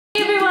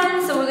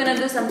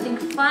gonna do something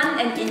fun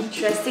and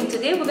interesting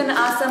today. We're gonna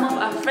ask some of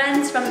our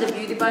friends from the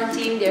Beauty Barn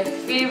team their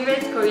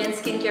favorite Korean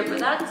skincare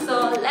products.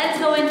 So let's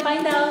go and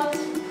find out.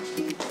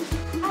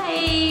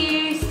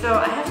 Hi! So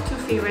I have two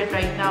favorites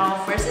right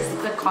now. First is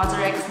the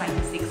Cosrx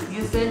 96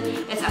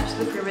 Mucin. It's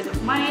absolute favorite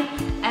of mine.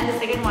 And the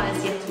second one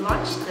is yet to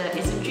launch, the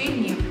Isundri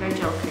New Hair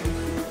Gel Cream.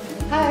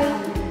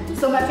 Hi!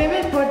 So my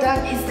favorite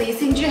product is the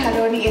Isundri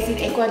Hyaluronic Acid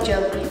Aqua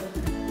Gel Cream.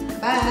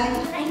 Bye!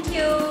 Thank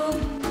you!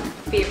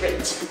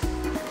 Favorite.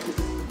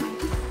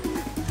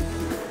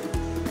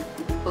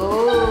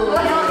 Oh!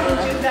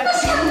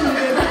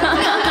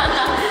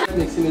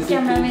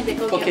 Camera में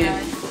देखो camera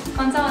में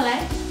कौन सा वाला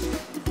है?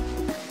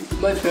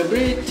 My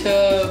favorite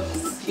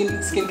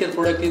skincare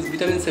product is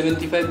Vitamin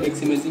 75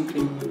 Maximizing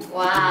Cream.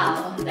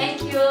 Wow!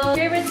 Thank you!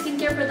 Favorite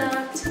skincare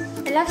product?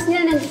 I love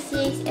Snell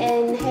 96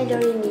 and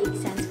Hyaluronic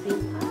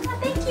sunscreen.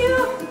 Thank you!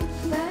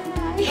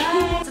 Bye!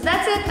 Bye! So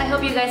that's it. I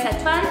hope you guys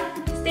had fun.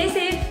 Stay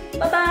safe.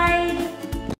 Bye-bye!